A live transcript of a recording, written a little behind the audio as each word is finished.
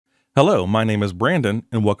Hello, my name is Brandon,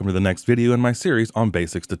 and welcome to the next video in my series on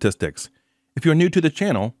basic statistics. If you're new to the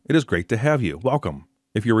channel, it is great to have you. Welcome.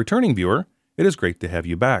 If you're a returning viewer, it is great to have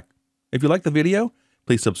you back. If you like the video,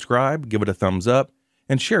 please subscribe, give it a thumbs up,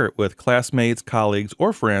 and share it with classmates, colleagues,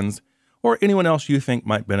 or friends, or anyone else you think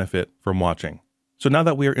might benefit from watching. So now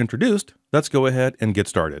that we are introduced, let's go ahead and get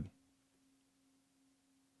started.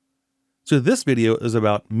 So this video is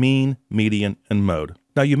about mean, median, and mode.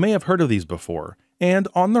 Now you may have heard of these before, and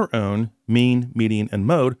on their own, mean, median, and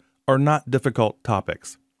mode are not difficult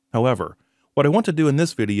topics. However, what I want to do in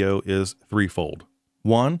this video is threefold.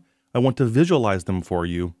 1, I want to visualize them for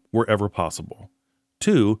you wherever possible.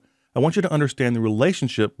 2, I want you to understand the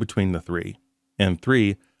relationship between the three. And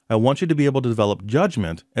 3, I want you to be able to develop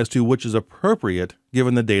judgment as to which is appropriate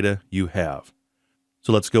given the data you have.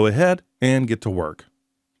 So let's go ahead and get to work.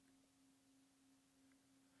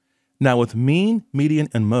 Now with mean, median,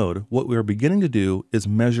 and mode, what we are beginning to do is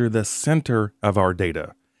measure the center of our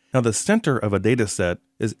data. Now the center of a data set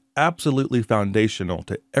is absolutely foundational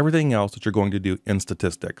to everything else that you're going to do in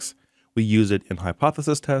statistics. We use it in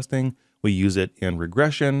hypothesis testing, we use it in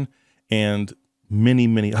regression, and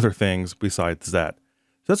many other things besides that.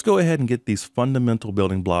 So let's go ahead and get these fundamental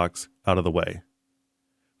building blocks out of the way.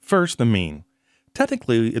 First, the mean.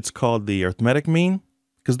 Technically, it's called the arithmetic mean,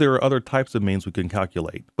 because there are other types of means we can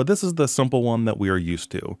calculate, but this is the simple one that we are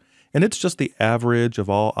used to, and it's just the average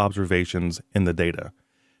of all observations in the data.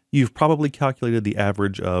 You've probably calculated the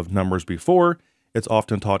average of numbers before. It's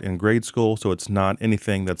often taught in grade school, so it's not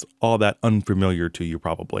anything that's all that unfamiliar to you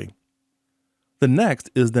probably. The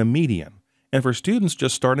next is the median, and for students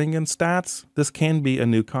just starting in stats, this can be a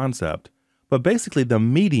new concept, but basically the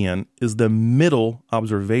median is the middle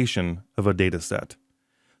observation of a data set.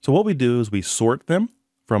 So what we do is we sort them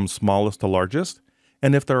from smallest to largest,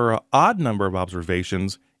 and if there are an odd number of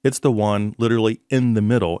observations, it's the one literally in the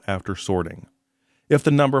middle after sorting. If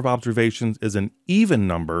the number of observations is an even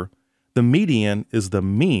number, the median is the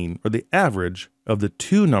mean or the average of the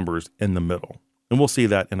two numbers in the middle, and we'll see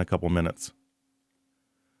that in a couple minutes.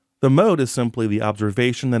 The mode is simply the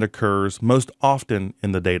observation that occurs most often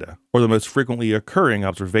in the data, or the most frequently occurring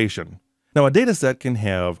observation. Now a data set can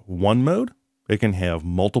have one mode, it can have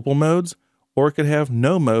multiple modes, or it could have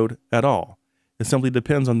no mode at all. It simply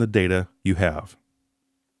depends on the data you have.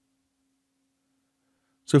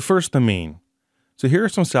 So first, the mean. So here are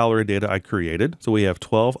some salary data I created. So we have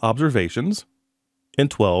 12 observations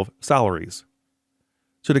and 12 salaries.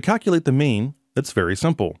 So to calculate the mean, it's very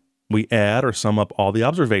simple. We add or sum up all the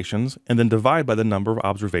observations and then divide by the number of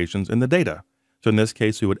observations in the data. So in this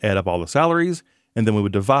case, we would add up all the salaries and then we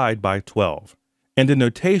would divide by 12. And in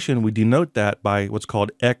notation, we denote that by what's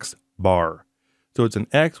called X bar. So it's an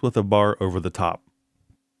X with a bar over the top.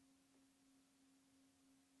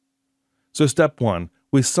 So step 1,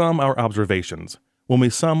 we sum our observations. When we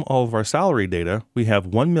sum all of our salary data, we have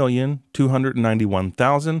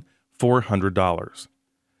 $1,291,400.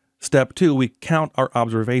 Step 2, we count our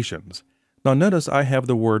observations. Now notice I have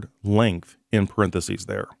the word length in parentheses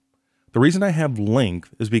there. The reason I have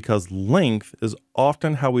length is because length is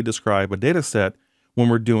often how we describe a data set when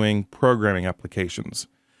we're doing programming applications.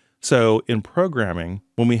 So in programming,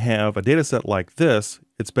 when we have a data set like this,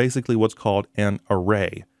 it's basically what's called an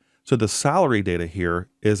array. So the salary data here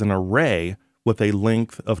is an array with a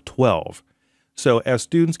length of 12. So as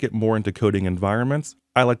students get more into coding environments,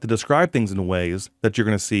 I like to describe things in ways that you're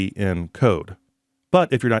going to see in code.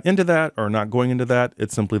 But if you're not into that or not going into that,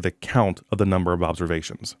 it's simply the count of the number of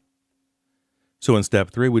observations. So in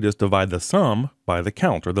step 3, we just divide the sum by the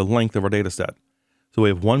count or the length of our data set. So we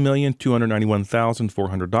have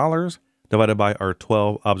 $1,291,400 divided by our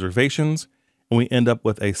 12 observations, and we end up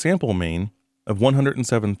with a sample mean of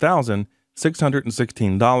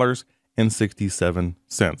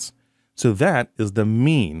 $107,616.67. So that is the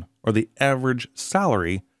mean or the average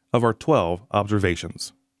salary of our 12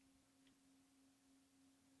 observations.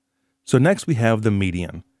 So next we have the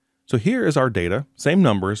median. So here is our data, same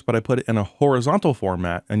numbers, but I put it in a horizontal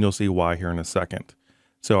format, and you'll see why here in a second.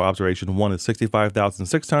 So observation 1 is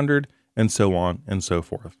 65,600, and so on and so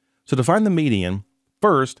forth. So to find the median,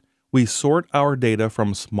 first, we sort our data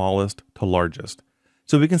from smallest to largest.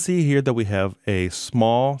 So we can see here that we have a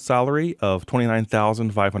small salary of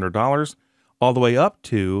 $29,500 all the way up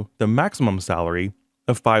to the maximum salary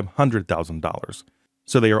of $500,000.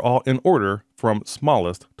 So they are all in order from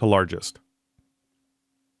smallest to largest.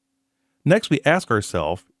 Next, we ask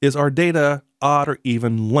ourselves, is our data odd or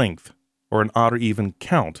even length, or an odd or even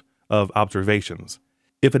count of observations?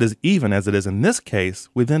 If it is even, as it is in this case,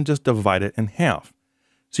 we then just divide it in half.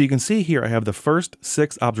 So you can see here I have the first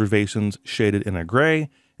 6 observations shaded in a gray,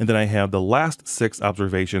 and then I have the last 6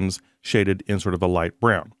 observations shaded in sort of a light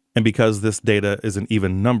brown. And because this data is an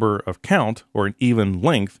even number of count, or an even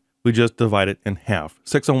length, we just divide it in half.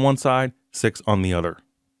 6 on one side, 6 on the other.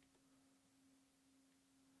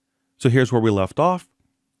 So here's where we left off.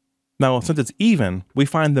 Now, since it's even, we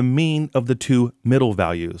find the mean of the 2 middle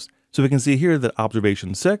values. So we can see here that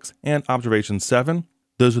observation 6 and observation 7,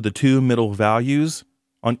 those are the 2 middle values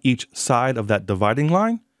on each side of that dividing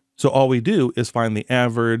line. So all we do is find the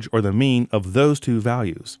average or the mean of those 2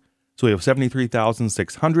 values. So we have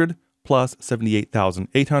 73,600 plus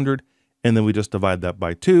 78,800, and then we just divide that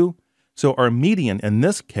by 2. So our median in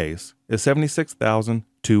this case is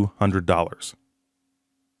 $76,200.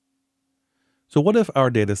 So what if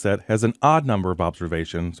our data set has an odd number of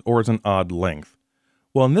observations or is an odd length?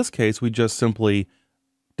 Well, in this case, we just simply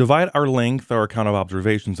divide our length or our count of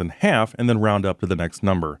observations in half and then round up to the next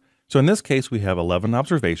number. So in this case, we have 11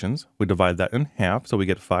 observations. We divide that in half, so we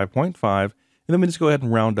get 5.5, and then we just go ahead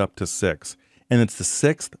and round up to 6. And it's the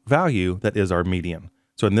 6th value that is our median.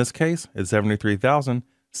 So in this case, it's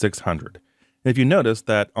 73,600. And if you notice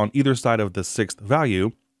that on either side of the 6th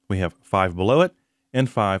value, we have 5 below it and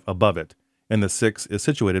 5 above it. And the 6 is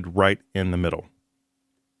situated right in the middle.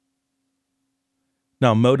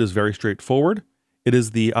 Now, mode is very straightforward. It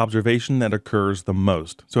is the observation that occurs the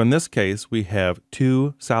most. So in this case, we have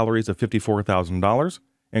 2 salaries of $54,000,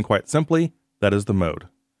 and quite simply, that is the mode.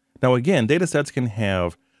 Now again, data sets can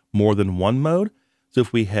have more than one mode. So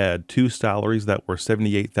if we had 2 salaries that were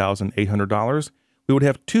 $78,800, we would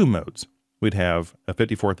have 2 modes. We'd have a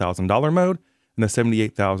 $54,000 mode and a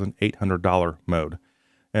 $78,800 mode.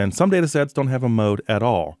 And some data sets don't have a mode at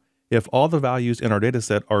all. If all the values in our data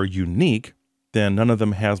set are unique, then none of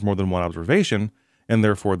them has more than one observation, and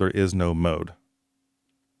therefore there is no mode.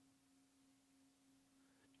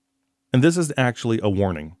 And this is actually a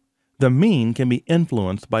warning. The mean can be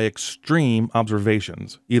influenced by extreme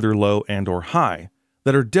observations, either low and or high,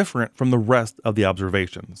 that are different from the rest of the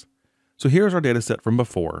observations. So here's our data set from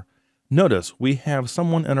before. Notice we have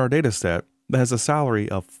someone in our data set that has a salary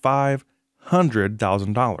of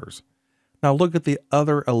 $500,000. Now look at the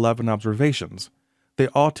other 11 observations. They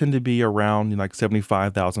all tend to be around like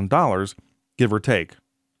 $75,000, give or take.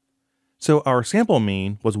 So our sample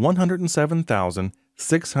mean was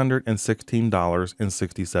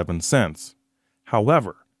 $107,616.67.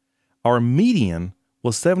 However, our median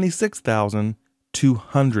was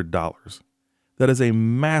 $76,200. That is a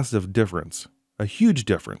massive difference, a huge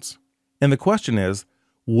difference. And the question is,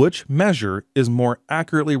 which measure is more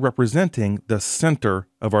accurately representing the center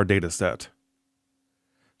of our data set?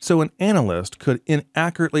 So an analyst could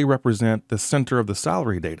inaccurately represent the center of the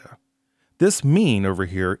salary data. This mean over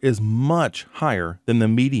here is much higher than the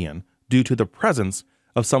median due to the presence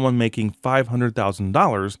of someone making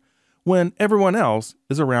 $500,000 when everyone else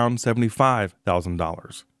is around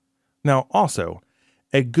 $75,000. Now also,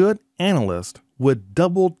 a good analyst would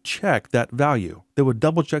double check that value. They would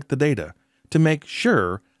double check the data to make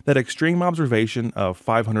sure that extreme observation of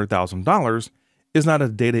 $500,000 is not a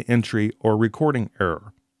data entry or recording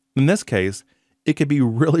error. In this case, it could be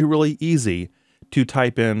really easy to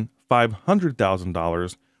type in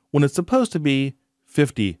 $500,000 when it's supposed to be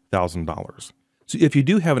 $50,000. So if you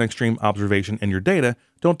do have an extreme observation in your data,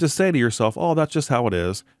 don't just say to yourself, oh, that's just how it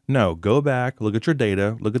is. No, go back, look at your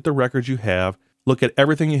data, look at the records you have, look at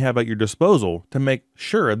everything you have at your disposal to make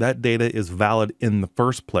sure that data is valid in the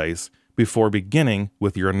first place before beginning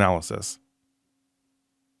with your analysis.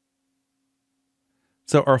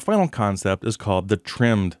 So our final concept is called the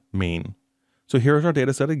trimmed mean. So here's our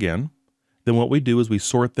data set again. Then what we do is we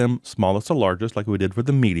sort them smallest to largest like we did for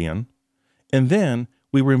the median. And then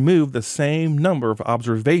we remove the same number of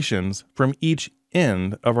observations from each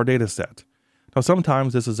end of our data set. Now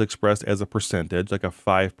sometimes this is expressed as a percentage, like a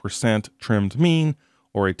 5% trimmed mean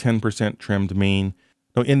or a 10% trimmed mean.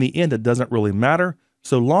 Now in the end, it doesn't really matter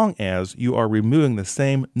so long as you are removing the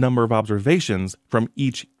same number of observations from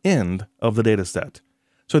each end of the data set.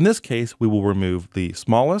 So in this case, we will remove the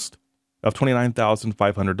smallest of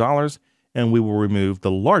 $29,500 and we will remove the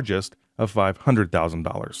largest of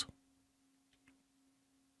 $500,000.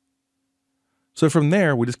 So from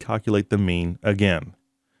there, we just calculate the mean again.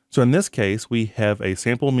 So in this case, we have a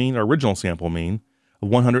sample mean, our original sample mean, of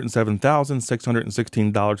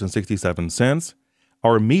 $107,616.67.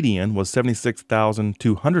 Our median was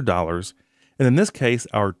 $76,200. And in this case,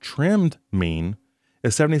 our trimmed mean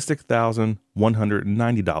is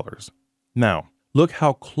 $76,190. Now, look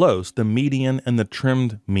how close the median and the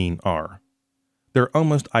trimmed mean are. They're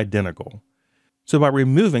almost identical. So by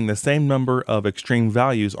removing the same number of extreme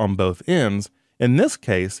values on both ends, in this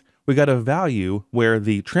case, we got a value where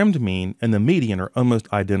the trimmed mean and the median are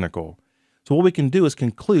almost identical. So what we can do is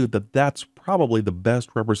conclude that that's probably the best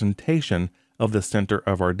representation of the center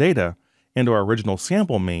of our data, and our original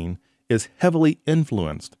sample mean is heavily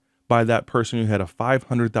influenced by that person who had a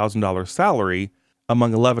 $500,000 salary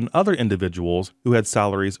among 11 other individuals who had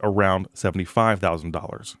salaries around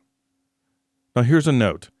 $75,000. Now here's a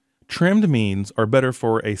note. Trimmed means are better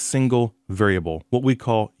for a single variable, what we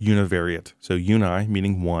call univariate. So uni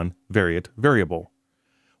meaning one, variate, variable.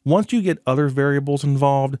 Once you get other variables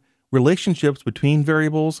involved, relationships between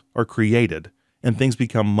variables are created and things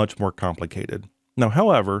become much more complicated. Now,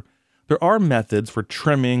 however, there are methods for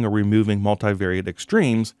trimming or removing multivariate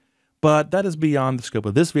extremes, but that is beyond the scope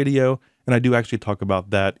of this video, and I do actually talk about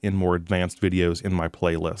that in more advanced videos in my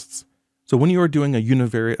playlists. So when you are doing a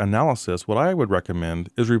univariate analysis, what I would recommend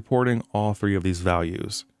is reporting all three of these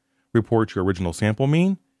values. Report your original sample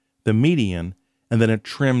mean, the median, and then a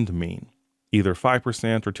trimmed mean, either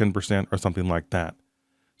 5% or 10% or something like that.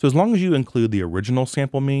 So as long as you include the original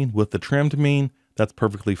sample mean with the trimmed mean, that's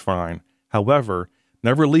perfectly fine. However,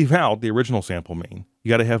 never leave out the original sample mean. You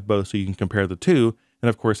got to have both so you can compare the two, and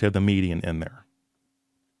of course have the median in there.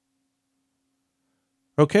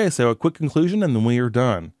 Okay, so a quick conclusion and then we are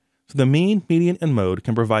done. So the mean, median, and mode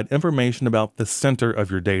can provide information about the center of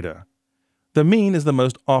your data. The mean is the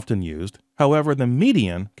most often used. However, the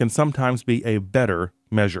median can sometimes be a better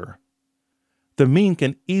measure. The mean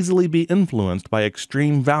can easily be influenced by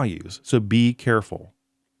extreme values, so be careful.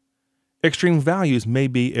 Extreme values may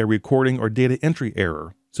be a recording or data entry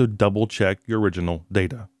error, so double check your original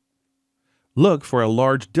data. Look for a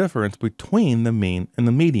large difference between the mean and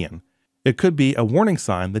the median. It could be a warning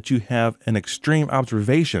sign that you have an extreme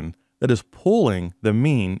observation that is pulling the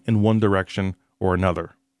mean in one direction or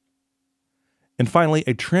another. And finally,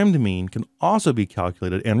 a trimmed mean can also be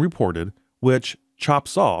calculated and reported, which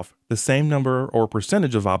chops off the same number or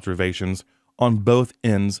percentage of observations on both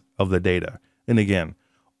ends of the data. And again,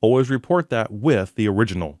 always report that with the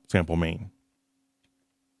original sample mean.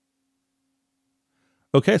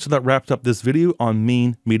 Okay, so that wraps up this video on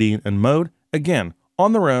mean, median, and mode. Again,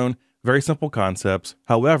 on their own, very simple concepts.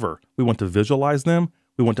 However, we want to visualize them.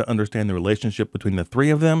 We want to understand the relationship between the three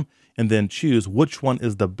of them and then choose which one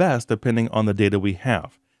is the best depending on the data we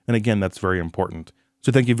have. And again, that's very important.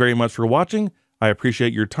 So thank you very much for watching. I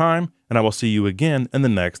appreciate your time, and I will see you again in the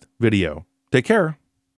next video. Take care.